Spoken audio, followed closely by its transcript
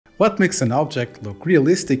What makes an object look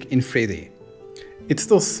realistic in 3D? It's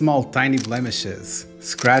those small tiny blemishes,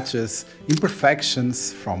 scratches,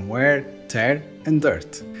 imperfections from wear, tear and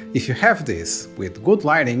dirt. If you have this with good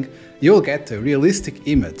lighting, you'll get a realistic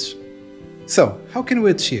image. So, how can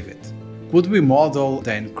we achieve it? Would we model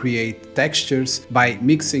then create textures by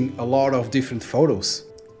mixing a lot of different photos?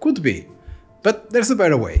 Could be, but there's a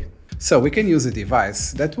better way. So we can use a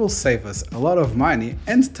device that will save us a lot of money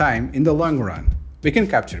and time in the long run. We can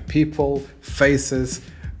capture people, faces,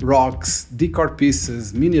 rocks, decor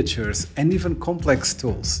pieces, miniatures and even complex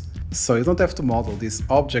tools. So you don't have to model these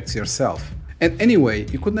objects yourself. And anyway,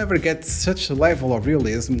 you could never get such a level of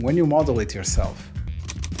realism when you model it yourself.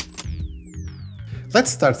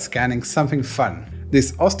 Let's start scanning something fun.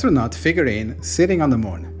 This astronaut figurine sitting on the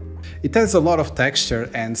moon. It has a lot of texture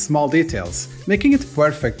and small details, making it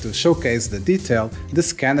perfect to showcase the detail the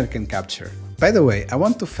scanner can capture. By the way, I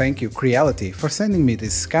want to thank you Creality for sending me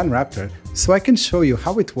this Scan Raptor so I can show you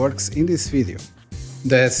how it works in this video.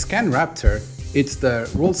 The Scan Raptor, it's the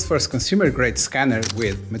world's first consumer-grade scanner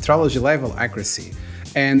with metrology level accuracy,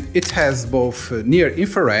 and it has both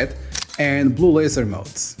near-infrared and blue laser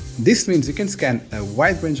modes. This means you can scan a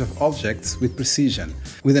wide range of objects with precision,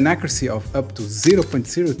 with an accuracy of up to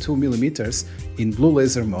 0.02 mm in blue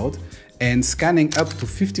laser mode and scanning up to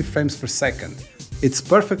 50 frames per second. It's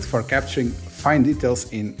perfect for capturing fine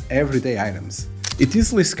details in everyday items. It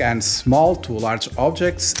easily scans small to large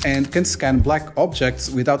objects and can scan black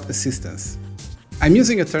objects without assistance. I'm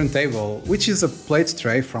using a turntable, which is a plate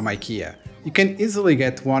tray from IKEA. You can easily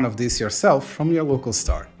get one of these yourself from your local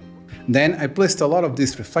store. Then I placed a lot of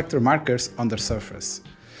these reflector markers on the surface.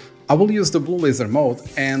 I will use the blue laser mode,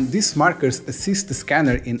 and these markers assist the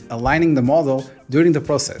scanner in aligning the model during the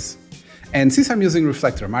process. And since I'm using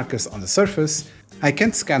reflector markers on the surface, I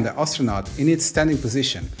can't scan the astronaut in its standing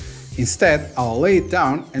position. Instead, I'll lay it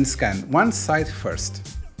down and scan one side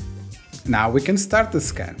first. Now we can start the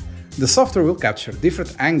scan. The software will capture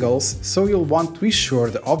different angles, so you'll want to be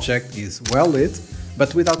sure the object is well lit,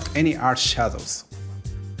 but without any harsh shadows.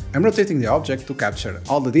 I'm rotating the object to capture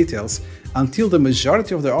all the details until the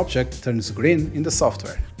majority of the object turns green in the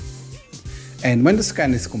software. And when the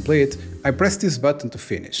scan is complete, I press this button to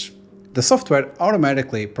finish. The software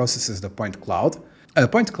automatically processes the point cloud. A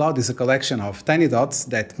point cloud is a collection of tiny dots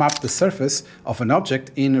that map the surface of an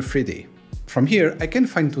object in 3D. From here, I can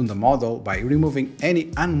fine-tune the model by removing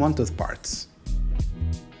any unwanted parts.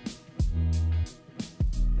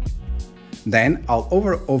 Then I'll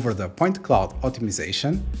hover over the point cloud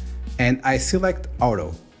optimization and I select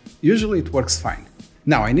Auto. Usually it works fine.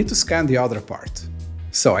 Now I need to scan the other part.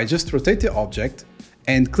 So I just rotate the object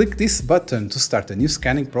and click this button to start a new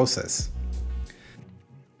scanning process.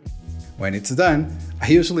 When it's done, I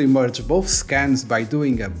usually merge both scans by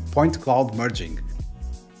doing a point cloud merging.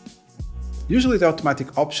 Usually the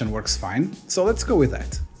automatic option works fine, so let's go with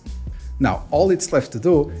that. Now all it's left to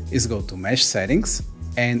do is go to Mesh Settings,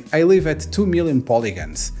 and I leave at 2 million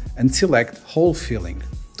polygons and select Whole Filling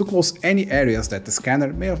to close any areas that the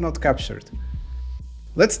scanner may have not captured.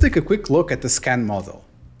 Let's take a quick look at the scan model.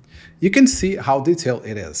 You can see how detailed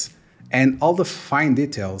it is, and all the fine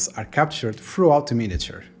details are captured throughout the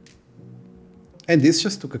miniature. And this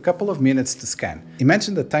just took a couple of minutes to scan.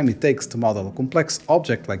 Imagine the time it takes to model a complex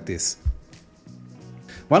object like this.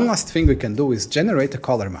 One last thing we can do is generate a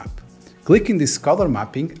color map. Clicking this color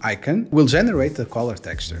mapping icon will generate a color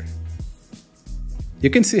texture. You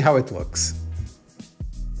can see how it looks.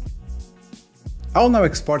 I'll now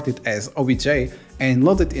export it as OBJ and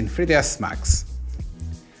load it in 3ds Max.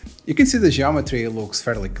 You can see the geometry looks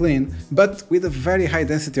fairly clean, but with a very high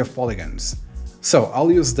density of polygons. So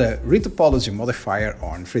I'll use the retopology modifier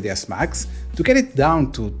on 3ds Max to get it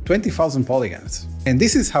down to 20,000 polygons. And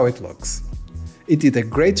this is how it looks. It did a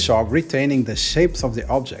great job retaining the shapes of the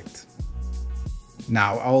object.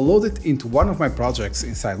 Now I'll load it into one of my projects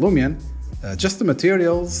inside Lumion, just the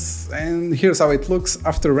materials, and here's how it looks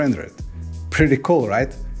after rendered. Pretty cool,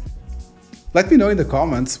 right? Let me know in the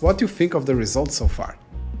comments what you think of the results so far.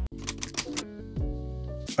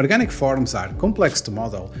 Organic forms are complex to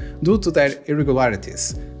model due to their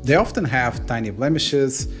irregularities. They often have tiny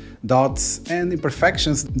blemishes, dots and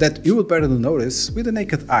imperfections that you would barely notice with the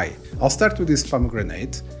naked eye. I'll start with this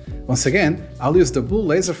pomegranate. Once again, I'll use the blue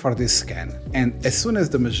laser for this scan, and as soon as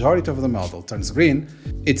the majority of the model turns green,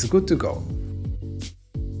 it's good to go.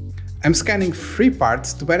 I'm scanning 3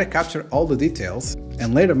 parts to better capture all the details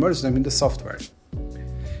and later merge them in the software.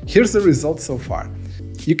 Here's the results so far.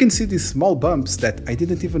 You can see these small bumps that I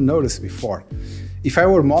didn't even notice before. If I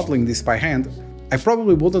were modeling this by hand, I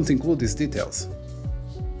probably wouldn't include these details.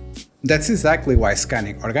 That's exactly why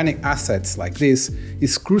scanning organic assets like this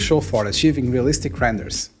is crucial for achieving realistic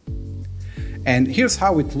renders. And here's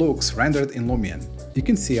how it looks rendered in Lumion. You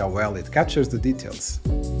can see how well it captures the details.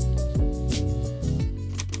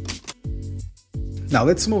 Now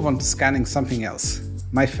let's move on to scanning something else,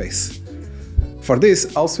 my face. For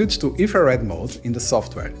this, I'll switch to infrared mode in the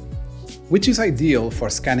software, which is ideal for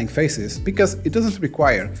scanning faces because it doesn't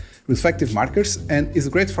require reflective markers and is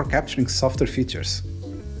great for capturing softer features.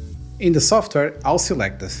 In the software, I'll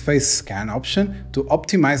select the face scan option to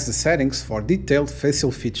optimize the settings for detailed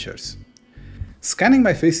facial features. Scanning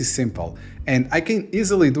my face is simple, and I can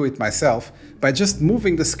easily do it myself by just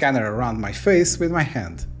moving the scanner around my face with my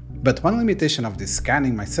hand. But one limitation of this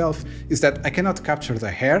scanning myself is that I cannot capture the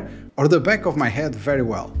hair or the back of my head very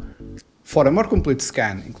well. For a more complete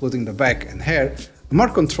scan, including the back and hair, a more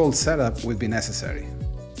controlled setup would be necessary.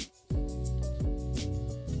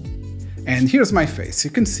 And here's my face.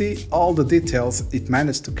 You can see all the details it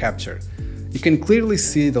managed to capture. You can clearly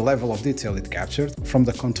see the level of detail it captured, from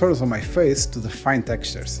the contours of my face to the fine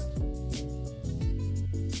textures.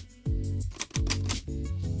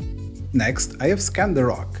 Next, I have scanned the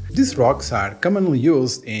rock. These rocks are commonly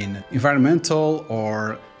used in environmental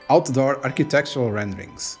or outdoor architectural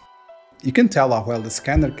renderings. You can tell how well the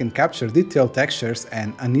scanner can capture detailed textures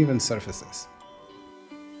and uneven surfaces.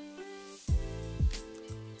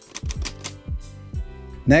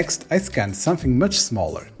 Next, I scanned something much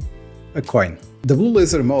smaller, a coin. The blue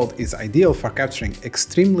laser mode is ideal for capturing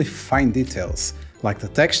extremely fine details, like the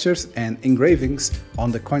textures and engravings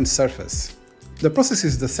on the coin surface. The process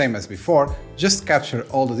is the same as before, just capture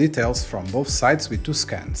all the details from both sides with 2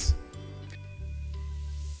 scans.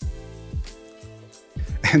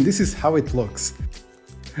 And this is how it looks.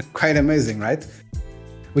 Quite amazing, right?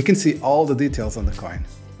 We can see all the details on the coin.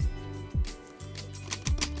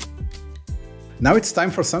 Now it's time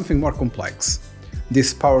for something more complex,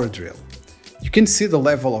 this power drill. You can see the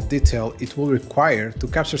level of detail it will require to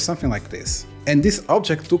capture something like this. And this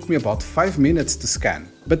object took me about 5 minutes to scan,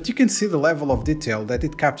 but you can see the level of detail that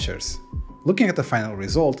it captures. Looking at the final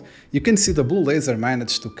result, you can see the blue laser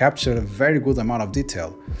managed to capture a very good amount of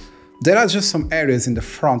detail. There are just some areas in the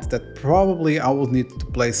front that probably I will need to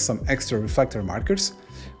place some extra reflector markers,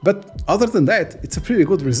 but other than that, it's a pretty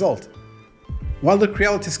good result. While the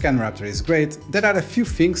CrealityCR-ScanRaptor is great, there are a few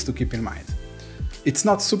things to keep in mind. It's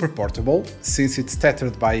not super portable, since it's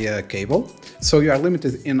tethered by a cable, so you are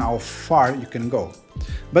limited in how far you can go.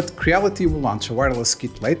 But Creality will launch a wireless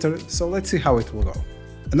kit later, so let's see how it will go.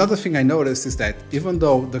 Another thing I noticed is that even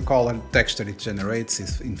though the color texture it generates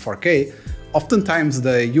is in 4K, oftentimes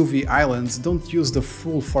the UV islands don't use the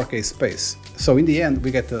full 4K space, so in the end we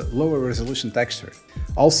get a lower resolution texture.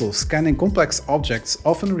 Also, scanning complex objects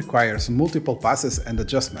often requires multiple passes and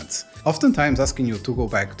adjustments, oftentimes asking you to go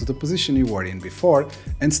back to the position you were in before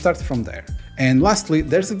and start from there. And lastly,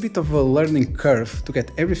 there's a bit of a learning curve to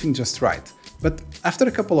get everything just right, but after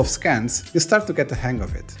a couple of scans, you start to get the hang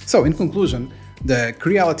of it. So in conclusion, the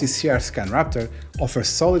Creality CR-ScanRaptor offers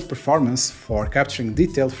solid performance for capturing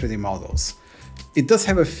detailed 3D models. It does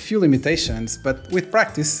have a few limitations, but with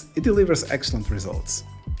practice, it delivers excellent results.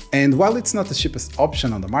 And while it's not the cheapest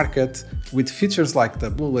option on the market, with features like the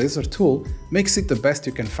blue laser tool, makes it the best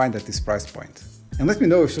you can find at this price point. And let me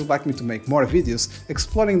know if you'd like me to make more videos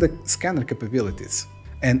exploring the scanner capabilities.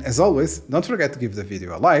 And as always, don't forget to give the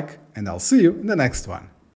video a like, and I'll see you in the next one.